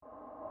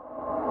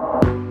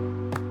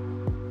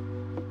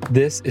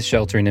This is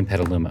Sheltering in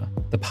Petaluma,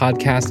 the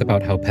podcast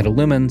about how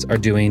Petalumans are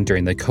doing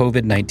during the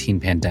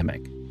COVID-19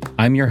 pandemic.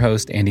 I'm your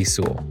host, Andy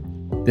Sewell.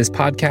 This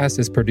podcast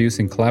is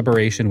produced in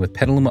collaboration with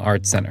Petaluma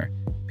Arts Center.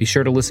 Be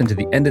sure to listen to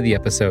the end of the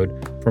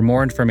episode for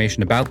more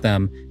information about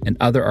them and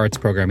other arts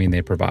programming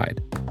they provide.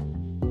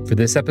 For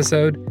this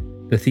episode,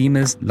 the theme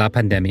is La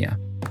Pandemia.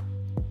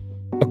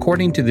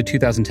 According to the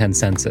 2010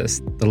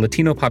 census, the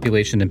Latino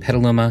population in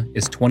Petaluma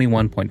is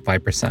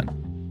 21.5%.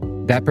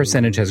 That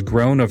percentage has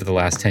grown over the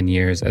last 10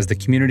 years as the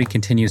community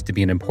continues to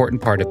be an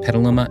important part of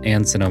Petaluma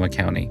and Sonoma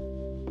County.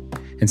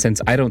 And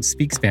since I don't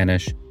speak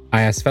Spanish,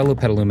 I asked fellow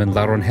Petaluman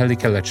Laura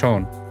Angelica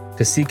Lechon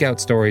to seek out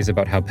stories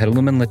about how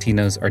Petaluman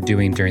Latinos are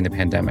doing during the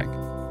pandemic.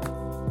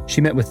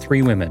 She met with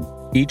 3 women,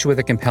 each with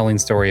a compelling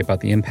story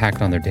about the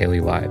impact on their daily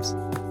lives.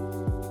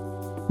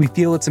 We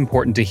feel it's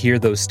important to hear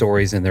those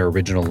stories in their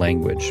original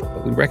language,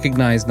 but we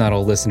recognize not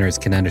all listeners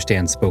can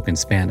understand spoken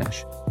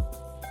Spanish.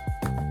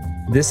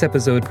 This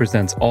episode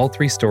presents all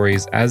 3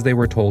 stories as they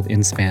were told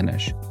in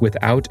Spanish,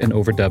 without an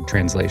overdubbed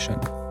translation.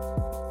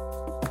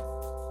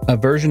 A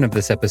version of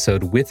this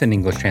episode with an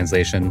English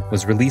translation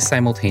was released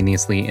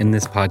simultaneously in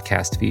this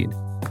podcast feed.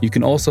 You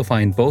can also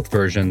find both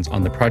versions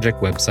on the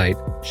project website,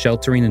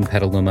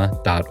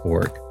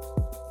 shelteringinpetaluma.org.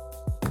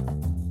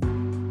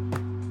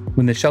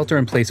 When the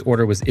shelter-in-place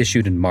order was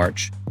issued in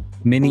March,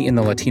 many in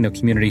the Latino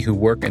community who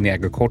work in the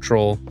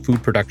agricultural,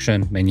 food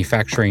production,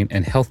 manufacturing,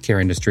 and healthcare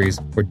industries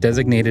were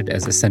designated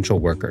as essential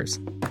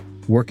workers.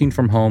 Working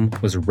from home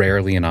was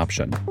rarely an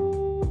option.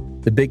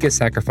 The biggest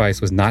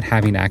sacrifice was not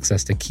having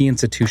access to key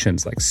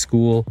institutions like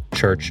school,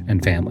 church,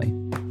 and family.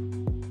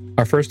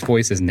 Our first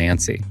voice is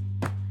Nancy.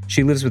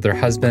 She lives with her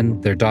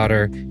husband, their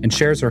daughter, and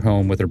shares her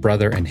home with her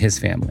brother and his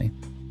family.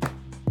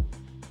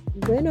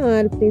 Bueno,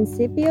 al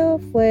principio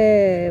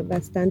fue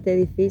bastante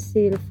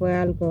difícil, fue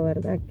algo,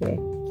 ¿verdad?, que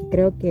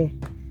creo que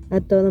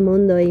a todo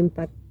mundo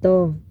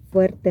impactó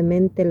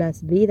fuertemente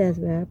las vidas,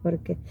 ¿verdad?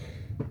 Porque,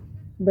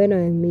 bueno,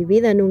 en mi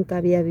vida nunca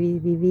había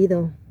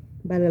vivido,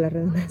 vale la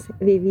redundancia,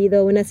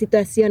 vivido una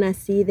situación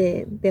así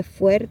de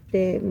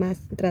fuerte, más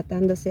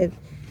tratándose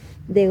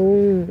de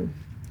un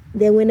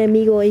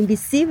enemigo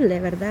invisible,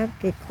 ¿verdad?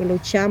 Que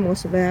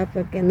luchamos, ¿verdad?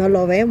 Porque no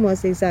lo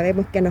vemos y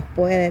sabemos que nos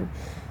pueden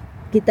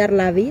quitar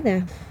la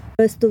vida.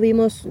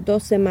 Estuvimos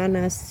 2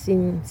 semanas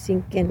sin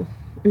que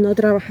no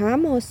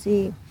trabajamos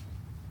y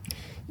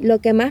lo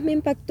que más me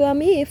impactó a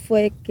mí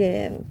fue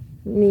que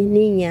mi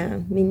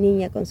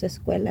niña con su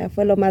escuela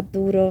fue lo más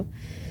duro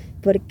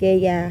porque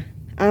ella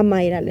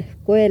ama ir a la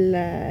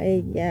escuela.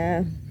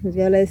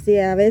 Yo le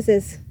decía a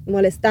veces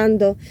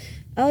molestando,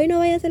 hoy no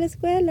vayas a la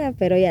escuela,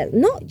 pero ella,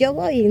 no, yo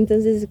voy.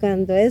 Entonces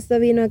cuando esto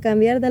vino a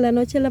cambiar de la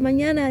noche a la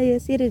mañana y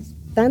decir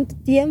tanto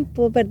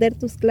tiempo, perder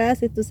tus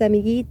clases, tus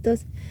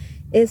amiguitos,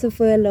 eso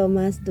fue lo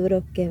más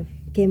duro que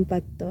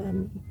impactó a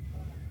mí.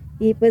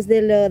 Y pues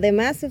de lo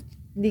demás,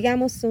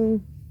 digamos,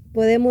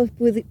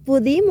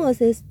 pudimos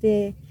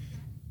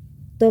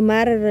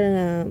tomar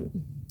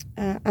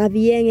a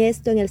bien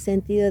esto en el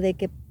sentido de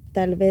que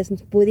tal vez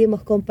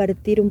pudimos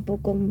compartir un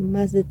poco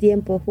más de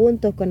tiempo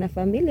juntos con la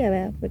familia,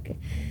 ¿verdad? Porque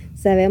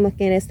sabemos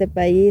que en este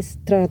país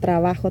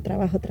trabajo,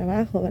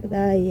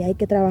 ¿verdad? Y hay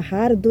que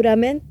trabajar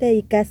duramente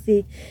y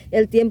casi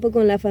el tiempo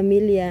con la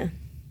familia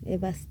es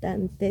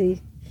bastante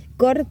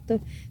corto,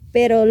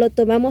 pero lo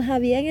tomamos a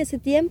bien ese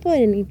tiempo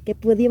en el que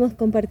pudimos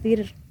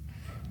compartir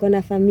con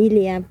la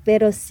familia,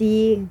 pero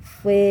sí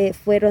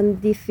fueron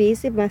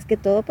difíciles más que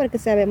todo porque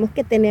sabemos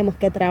que tenemos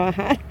que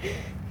trabajar,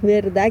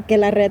 ¿verdad? Que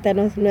la renta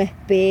nos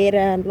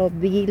espera, los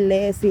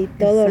biles y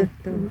todo.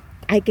 Exacto.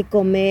 Hay que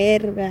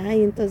comer, ¿verdad?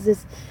 Y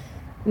entonces,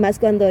 más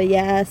cuando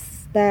ya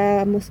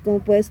estamos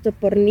compuestos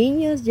por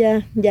niños,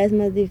 ya es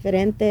más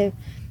diferente.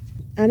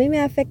 A mí me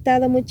ha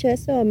afectado mucho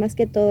eso, más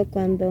que todo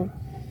cuando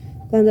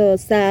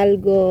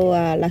salgo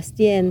a las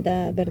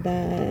tiendas,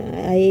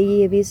 ¿verdad?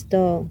 Ahí he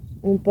visto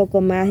un poco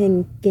más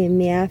en que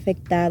me ha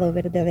afectado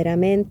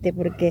verdaderamente,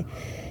 porque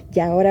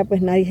ya ahora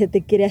pues nadie se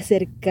te quiere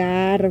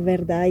acercar,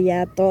 ¿verdad?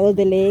 Ya todo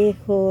de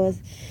lejos,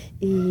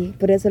 y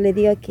por eso le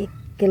digo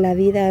que la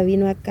vida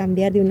vino a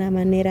cambiar de una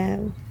manera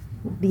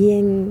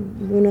bien,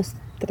 unos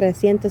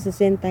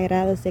 360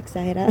 grados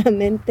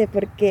exageradamente,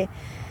 porque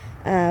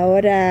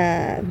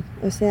ahora,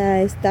 o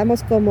sea,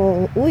 estamos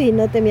como,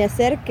 no te me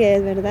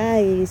acerques, ¿verdad?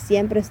 Y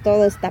siempre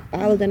todos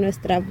tapados de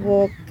nuestra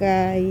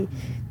boca y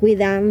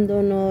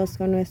cuidándonos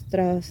con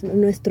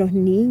nuestros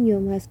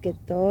niños más que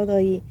todo.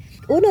 Y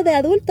uno de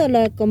adulto lo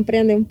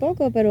comprende un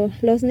poco, pero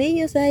los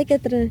niños hay que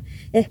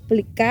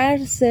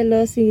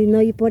explicárselos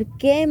 ¿y por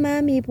qué,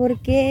 mami? ¿Y por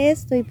qué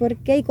esto? ¿Y por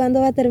qué? ¿Y cuándo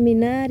va a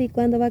terminar? ¿Y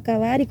cuándo va a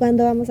acabar? ¿Y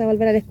cuándo vamos a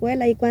volver a la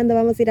escuela? ¿Y cuándo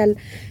vamos a ir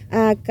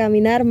a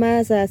caminar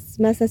más a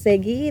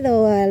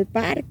seguido al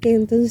parque?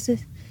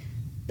 Entonces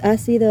ha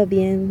sido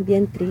bien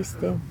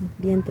triste,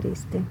 bien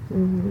triste.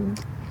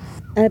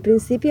 Al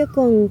principio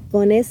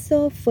con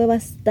eso fue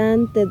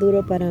bastante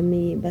duro para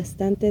mí,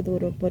 bastante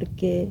duro,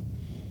 porque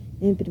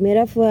en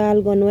primera fue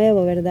algo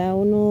nuevo, ¿verdad?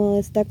 Uno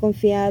está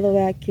confiado,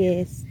 ¿verdad?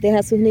 Que deja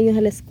a sus niños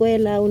a la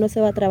escuela, uno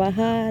se va a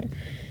trabajar,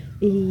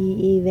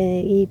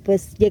 y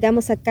pues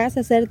llegamos a casa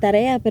a hacer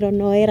tarea, pero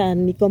no era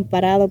ni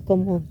comparado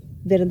como,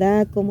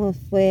 ¿verdad? Como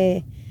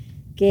fue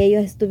que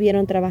ellos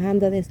estuvieron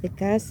trabajando desde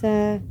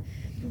casa.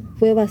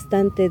 Fue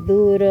bastante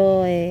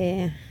duro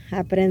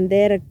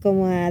aprender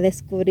como a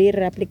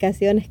descubrir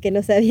aplicaciones que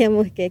no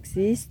sabíamos que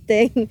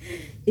existen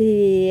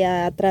y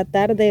a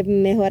tratar de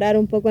mejorar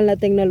un poco en la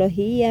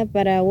tecnología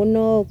para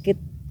uno que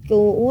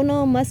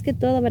uno más que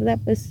todo, ¿verdad?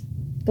 Pues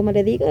como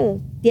le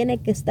digo, tiene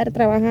que estar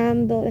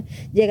trabajando,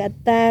 llega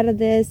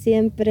tarde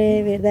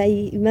siempre, ¿verdad?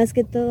 Y más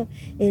que todo,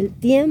 el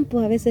tiempo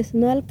a veces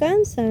no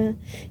alcanza.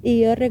 Y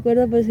yo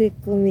recuerdo pues que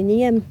con mi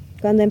niña,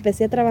 cuando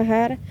empecé a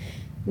trabajar,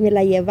 me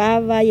la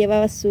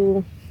llevaba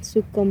su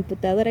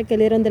computadora que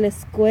le dieron de la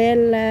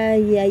escuela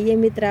y ahí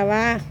en mi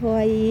trabajo,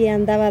 ahí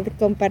andaba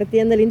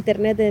compartiendo el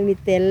internet de mi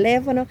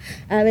teléfono.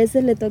 A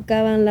veces le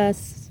tocaban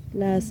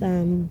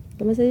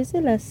 ¿cómo se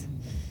dice? Las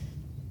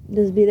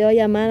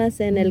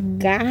videollamadas en el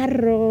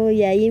carro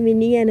y ahí mi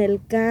niña en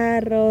el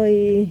carro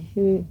y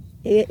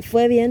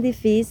fue bien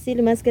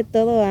difícil, más que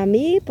todo a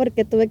mí,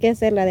 porque tuve que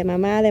hacer la de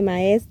mamá, de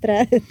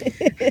maestra,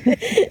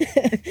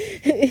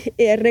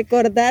 y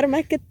recordar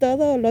más que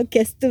todo lo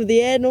que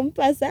estudié en un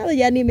pasado,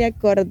 ya ni me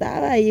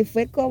acordaba y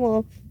fue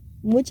como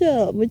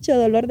mucho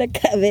dolor de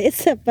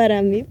cabeza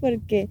para mí,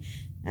 porque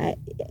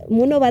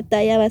uno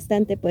batalla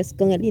bastante pues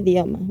con el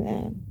idioma,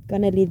 ¿verdad?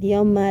 Con el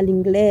idioma, el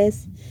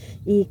inglés,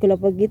 y con lo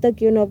poquito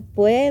que uno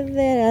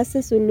puede,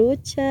 hace su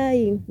lucha,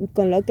 y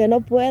con lo que no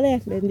puede,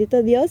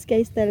 bendito Dios que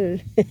ahí está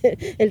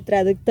el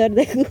traductor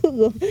de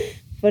Google,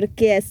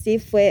 porque así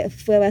fue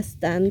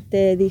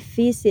bastante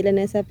difícil en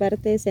esa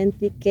parte.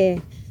 Sentí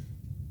que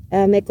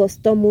me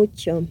costó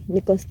mucho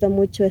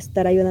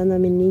estar ayudando a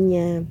mi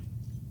niña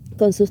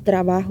con sus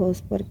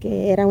trabajos,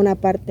 porque era una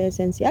parte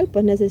esencial,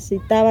 pues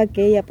necesitaba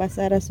que ella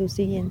pasara a su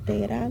siguiente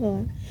grado,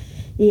 ¿eh?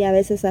 Y a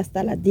veces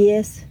hasta las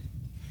 10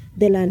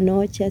 de la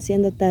noche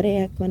haciendo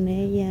tarea con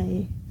ella,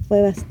 y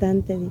fue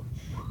bastante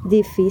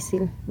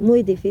difícil,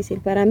 muy difícil.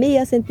 Para mí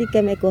yo sentí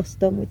que me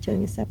costó mucho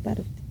en esa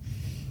parte.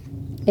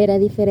 Era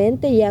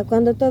diferente, y ya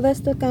cuando todo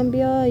esto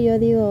cambió, yo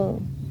digo,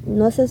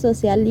 no se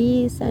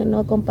socializan,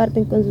 no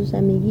comparten con sus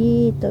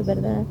amiguitos,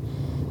 ¿verdad?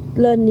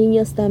 Los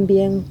niños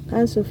también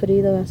han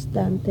sufrido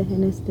bastante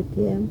en este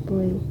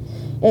tiempo, y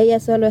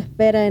ella solo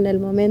espera en el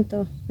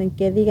momento en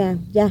que diga,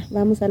 ya,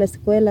 vamos a la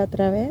escuela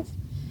otra vez.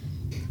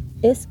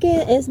 Es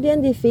que es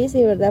bien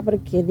difícil, ¿verdad?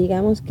 Porque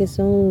digamos que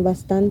son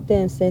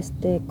bastantes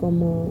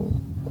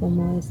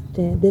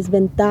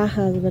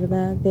desventajas,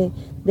 ¿verdad? De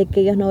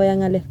que ellos no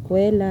vayan a la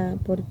escuela,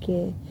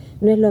 porque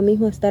no es lo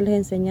mismo estarles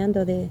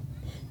enseñando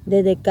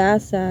desde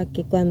casa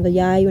que cuando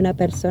ya hay una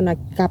persona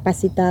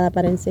capacitada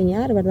para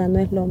enseñar, ¿verdad? No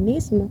es lo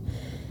mismo.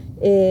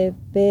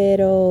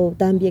 Pero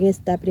también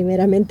está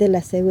primeramente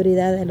la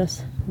seguridad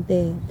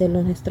de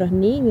nuestros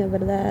niños,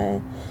 ¿verdad?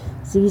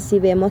 Si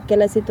vemos que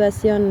la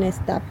situación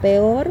está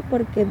peor,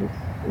 porque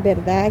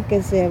verdad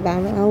que se va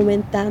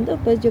aumentando,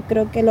 pues yo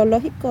creo que lo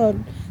lógico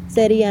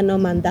sería no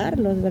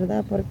mandarlos,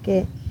 ¿verdad?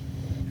 Porque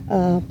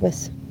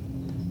pues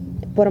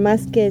por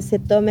más que se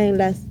tomen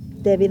las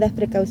debidas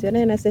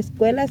precauciones en las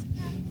escuelas,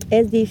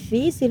 es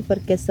difícil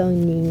porque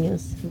son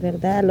niños,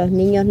 ¿verdad? Los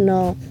niños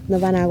no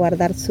van a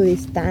guardar su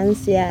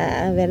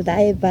distancia,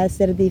 ¿verdad? Y va a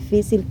ser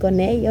difícil con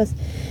ellos.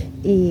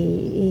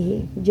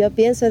 Y yo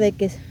pienso de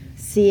que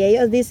si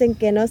ellos dicen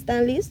que no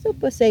están listos,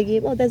 pues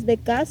seguimos desde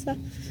casa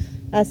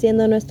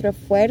haciendo nuestro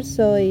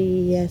esfuerzo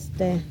y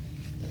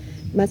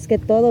más que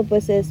todo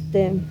pues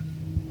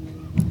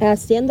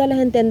haciéndoles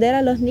entender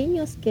a los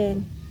niños que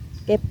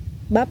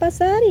va a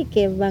pasar y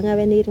que van a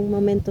venir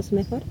momentos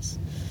mejores.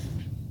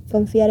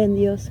 Confiar en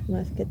Dios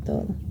más que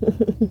todo.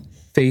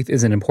 Faith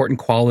is an important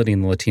quality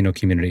in the Latino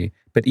community,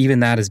 but even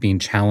that is being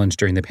challenged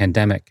during the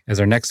pandemic, as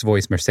our next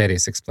voice,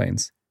 Mercedes,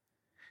 explains.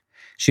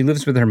 She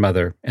lives with her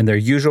mother, and their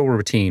usual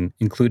routine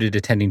included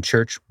attending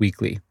church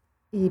weekly.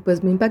 Y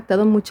pues me ha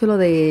impactado mucho lo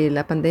de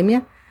la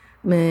pandemia.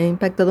 Me ha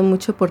impactado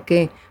mucho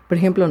porque, por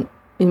ejemplo,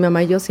 mi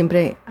mamá y yo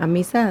siempre a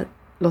misa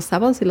los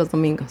sábados y los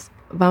domingos.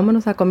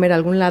 Vámonos a comer a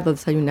algún lado,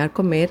 desayunar,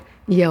 comer.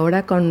 Y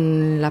ahora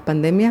con la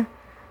pandemia,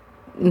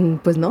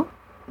 pues no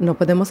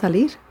podemos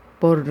salir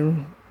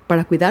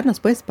para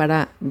cuidarnos, pues,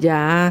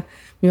 ya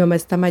mi mamá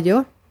está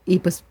mayor y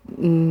pues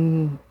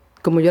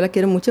como yo la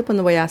quiero mucho, pues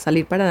no voy a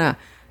salir para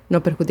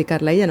no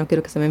perjudicarla a ella, no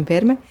quiero que se me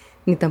enferme,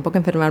 ni tampoco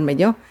enfermarme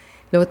yo.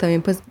 Luego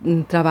también pues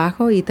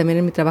trabajo, y también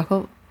en mi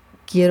trabajo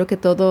quiero que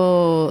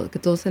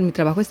todos en mi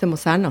trabajo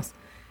estemos sanos,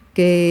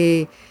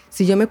 que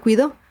si yo me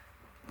cuido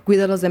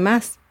a los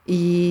demás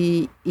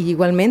y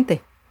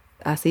igualmente,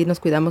 así nos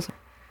cuidamos.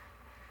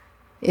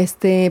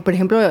 Por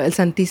ejemplo, el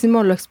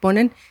Santísimo lo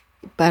exponen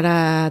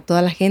para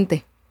toda la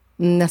gente.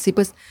 Así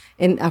pues,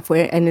 en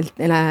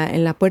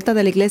la puerta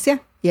de la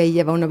iglesia, y ahí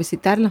ya va uno a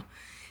visitarlo.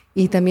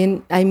 Y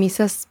también hay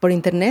misas por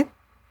internet.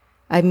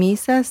 Hay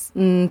misas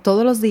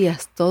todos los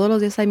días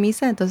hay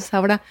misa. Entonces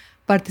ahora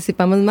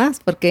participamos más,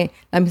 porque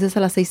la misa es a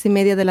las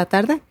 6:30 de la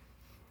tarde.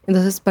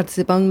 Entonces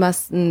participamos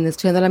más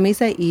escuchando la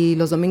misa, y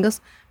los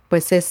domingos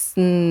pues es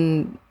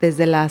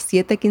desde las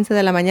 7:15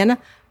 de la mañana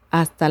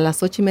hasta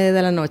las 8:30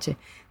 de la noche.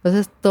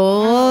 Entonces,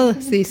 todo,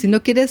 sí, si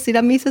no quieres ir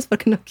a misa es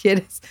porque no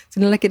quieres, si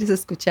no la quieres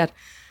escuchar.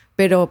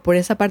 Pero por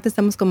esa parte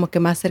estamos como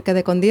que más cerca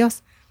de con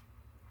Dios.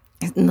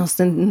 Nos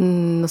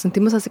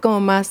sentimos así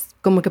como más,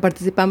 como que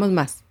participamos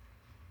más.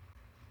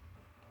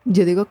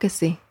 Yo digo que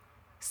sí,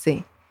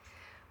 sí.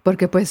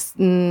 Porque pues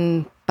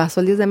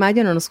pasó el 10 de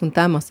mayo, no nos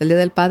juntamos, el Día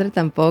del Padre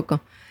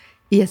tampoco.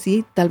 Y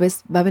así tal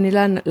vez va a venir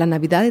la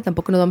Navidad y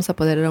tampoco nos vamos a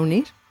poder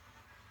reunir.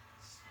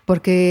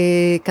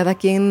 Porque cada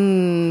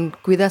quien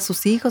cuida a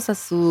sus hijos, a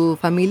su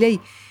familia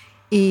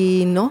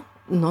y no.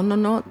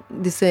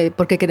 Dice,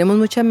 porque queremos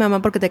mucho a mi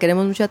mamá, porque te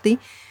queremos mucho a ti.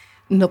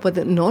 No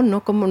puede,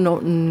 ¿cómo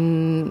no?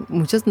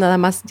 Muchos nada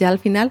más ya al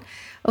final,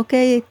 ok,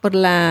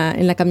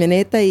 en la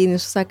camioneta y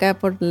nos saca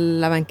por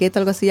la banqueta,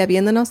 algo así, ya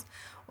viéndonos.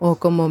 O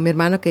como mi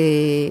hermano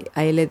que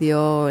a él le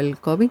dio el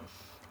COVID,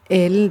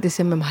 él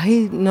decía, mamá,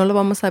 ay, no lo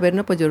vamos a ver,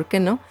 no, pues yo creo que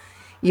no.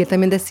 Y él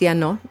también decía,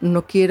 no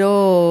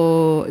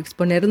quiero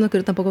exponerlos, no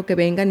quiero tampoco que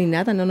vengan ni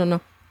nada,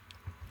 no.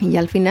 Y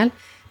al final,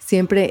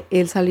 siempre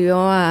él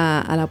salió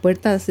a la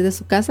puerta así de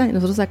su casa y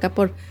nosotros acá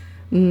por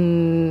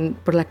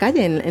la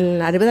calle,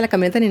 arriba de la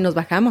camioneta ni nos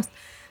bajamos.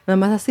 Nada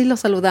más así lo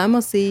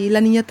saludamos y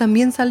la niña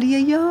también salía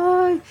y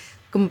ay,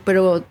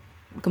 pero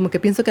como que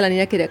pienso que la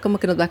niña quería como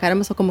que nos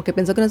bajáramos o como que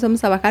pensó que nos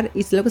íbamos a bajar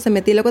y luego se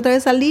metía y luego otra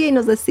vez salía y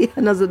nos decía,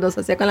 nos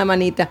hacía con la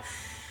manita.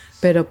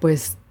 Pero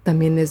pues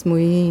también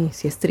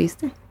sí es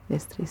triste.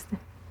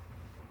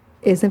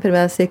 Esa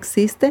enfermedad sí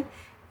existe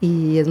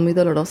y es muy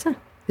dolorosa,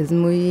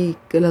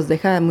 que los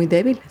deja muy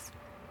débiles.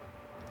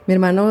 Mi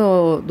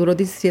hermano duró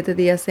 17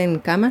 días en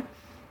cama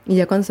y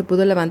ya cuando se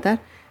pudo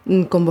levantar,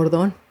 con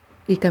bordón,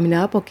 y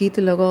caminaba poquito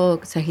y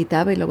luego se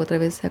agitaba y luego otra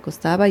vez se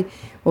acostaba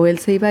o él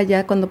se iba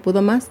ya cuando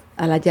pudo más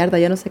a la yarda,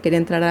 ya no se quería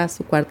entrar a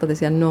su cuarto,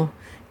 decía no,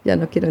 ya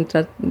no quiero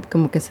entrar,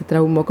 como que se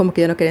traumó, como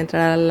que ya no quería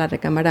entrar a la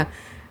recámara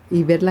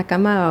y ver la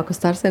cama o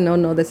acostarse,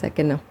 no, decía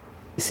que no.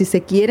 Si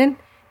se quieren,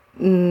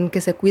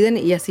 que se cuiden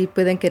y así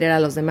pueden querer a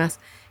los demás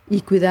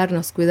y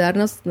cuidarnos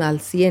al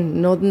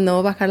 100,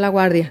 no bajar la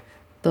guardia,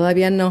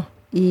 todavía no,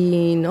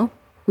 y no,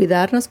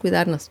 cuidarnos,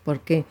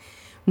 porque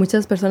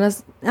muchas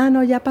personas,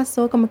 no, ya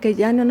pasó, como que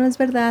ya no es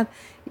verdad,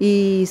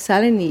 y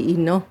salen y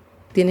no,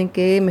 tienen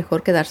que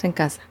mejor quedarse en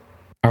casa.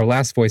 Our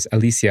last voice,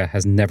 Alicia,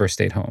 has never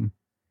stayed home.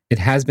 It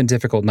has been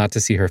difficult not to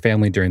see her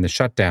family during the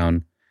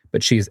shutdown,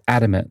 but she is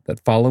adamant that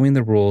following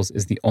the rules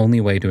is the only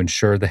way to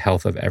ensure the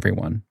health of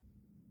everyone.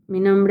 Mi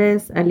nombre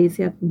es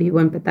Alicia, vivo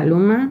en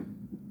Petaluma,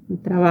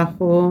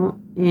 trabajo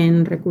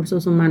en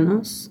recursos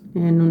humanos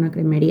en una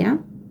cremería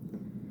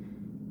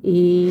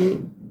y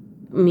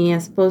mi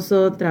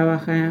esposo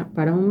trabaja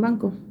para un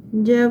banco.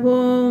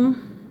 Llevo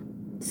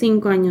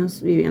 5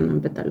 años viviendo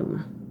en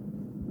Petaluma.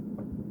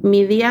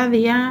 Mi día a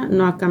día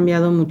no ha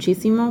cambiado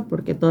muchísimo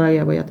porque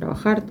todavía voy a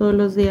trabajar todos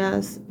los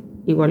días,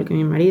 igual que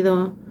mi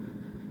marido,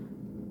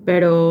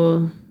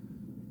 pero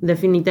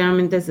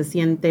definitivamente se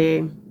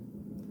siente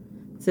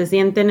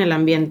en el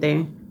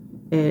ambiente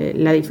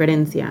la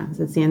diferencia,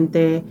 se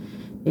siente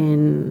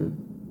en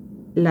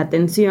la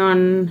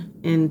tensión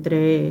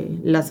entre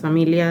las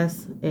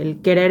familias,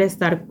 el querer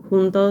estar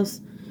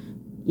juntos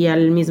y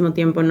al mismo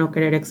tiempo no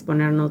querer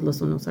exponernos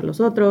los unos a los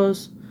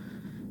otros.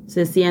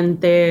 Se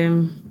siente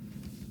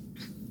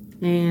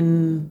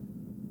en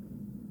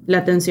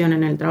la tensión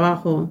en el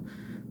trabajo,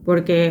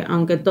 porque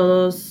aunque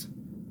todos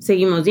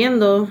seguimos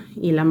yendo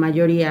y la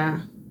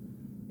mayoría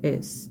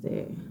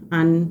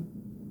han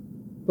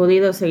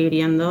podido seguir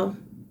yendo,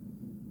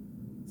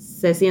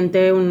 se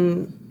siente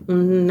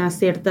una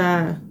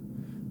cierta,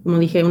 como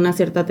dije, una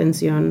cierta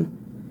tensión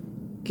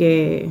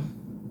que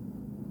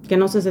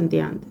no se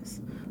sentía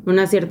antes,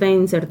 una cierta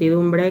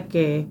incertidumbre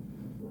que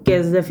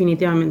es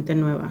definitivamente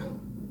nueva.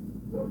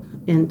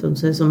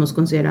 Entonces somos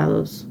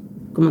considerados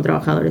como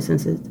trabajadores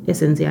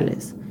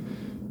esenciales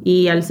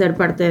y al ser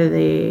parte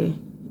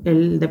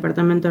del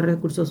Departamento de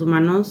Recursos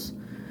Humanos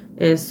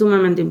es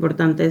sumamente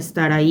importante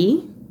estar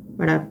ahí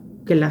para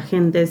que la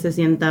gente se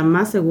sienta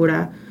más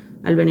segura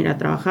al venir a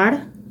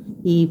trabajar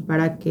y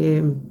para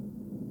que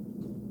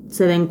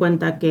se den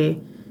cuenta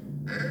que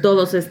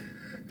todos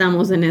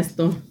estamos en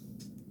esto,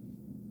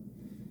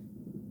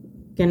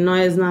 que no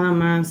es nada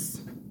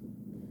más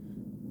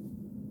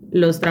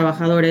los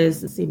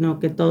trabajadores, sino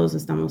que todos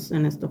estamos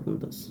en esto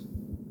juntos.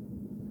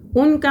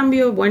 Un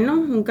cambio bueno,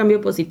 un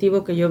cambio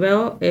positivo que yo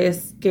veo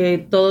es que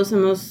todos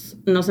nos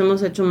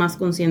hemos hecho más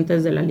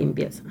conscientes de la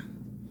limpieza,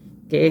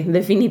 que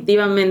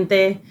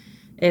definitivamente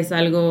es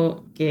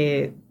algo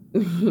que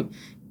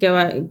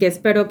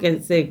espero que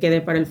se quede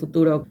para el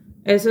futuro.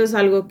 Eso es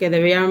algo que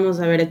debíamos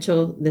haber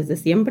hecho desde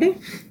siempre,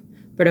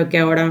 pero que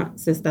ahora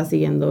se está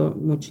siguiendo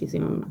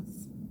muchísimo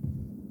más.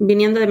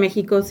 Viniendo de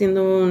México,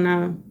 siendo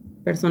una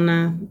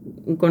persona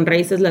con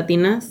raíces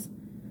latinas,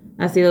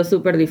 ha sido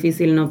súper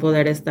difícil no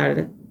poder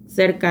estar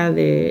cerca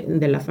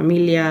de la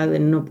familia, de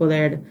no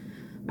poder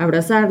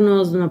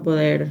abrazarnos, no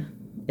poder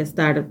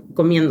estar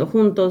comiendo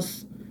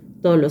juntos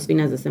todos los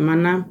fines de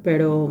semana,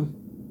 pero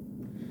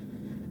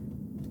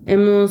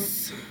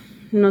nos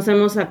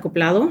hemos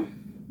acoplado.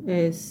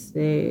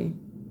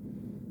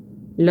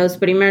 Los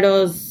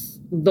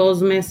primeros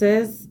 2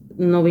 meses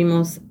no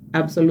vimos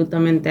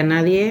absolutamente a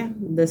nadie.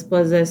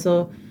 Después de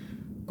eso,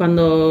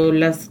 cuando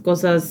las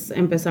cosas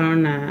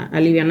empezaron a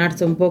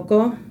alivianarse un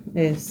poco,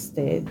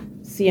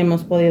 sí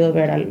hemos podido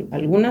ver a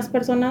algunas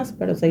personas,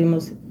 pero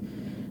seguimos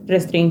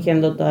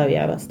restringiendo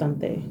todavía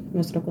bastante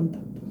nuestro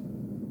contacto.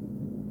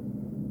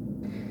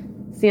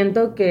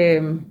 Siento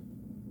que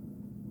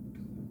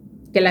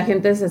la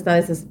gente se está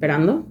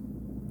desesperando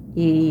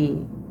y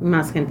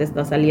más gente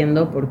está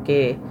saliendo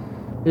porque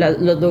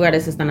los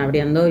lugares se están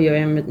abriendo y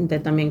obviamente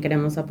también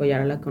queremos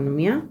apoyar a la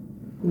economía.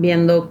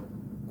 Viendo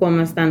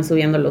cómo están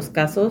subiendo los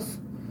casos,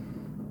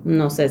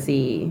 no sé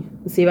si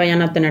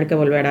vayan a tener que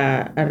volver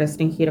a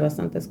restringir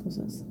bastantes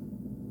cosas.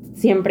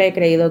 Siempre he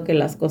creído que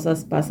las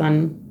cosas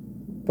pasan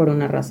por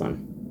una razón.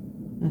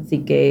 Así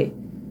que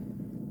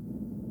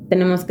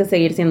tenemos que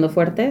seguir siendo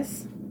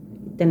fuertes,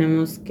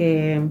 tenemos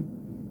que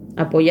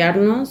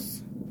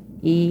apoyarnos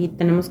y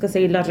tenemos que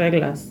seguir las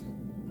reglas.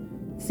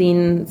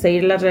 Sin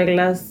seguir las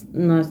reglas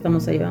no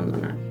estamos ayudando a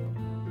nadie.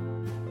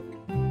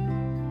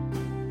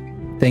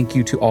 Thank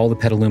you to all the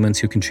Petalumans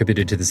who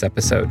contributed to this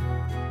episode.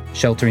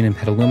 Sheltering in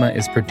Petaluma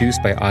is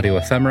produced by Audio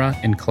Ephemera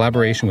in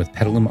collaboration with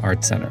Petaluma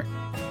Arts Center.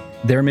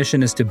 Their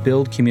mission is to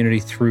build community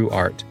through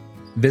art.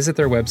 Visit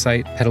their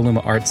website,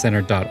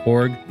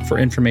 petalumaartcenter.org, for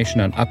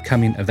information on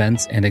upcoming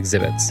events and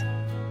exhibits.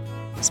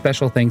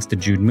 Special thanks to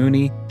Jude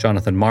Mooney,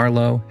 Jonathan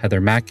Marlowe,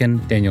 Heather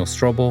Mackin, Daniel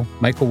Strobel,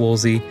 Michael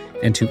Woolsey,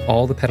 and to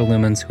all the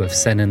Petalumans who have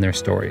sent in their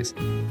stories.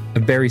 A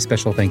very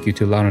special thank you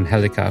to Lauren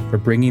Helica for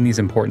bringing these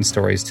important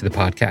stories to the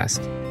podcast.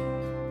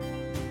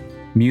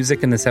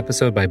 Music in this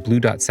episode by Blue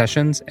Dot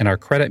Sessions, and our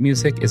credit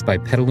music is by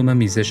Petaluma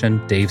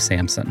musician Dave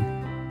Sampson.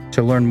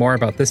 To learn more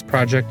about this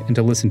project and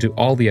to listen to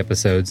all the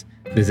episodes,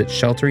 visit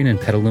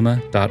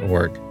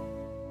shelteringinpetaluma.org.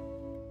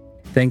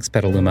 Thanks,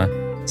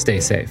 Petaluma. Stay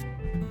safe.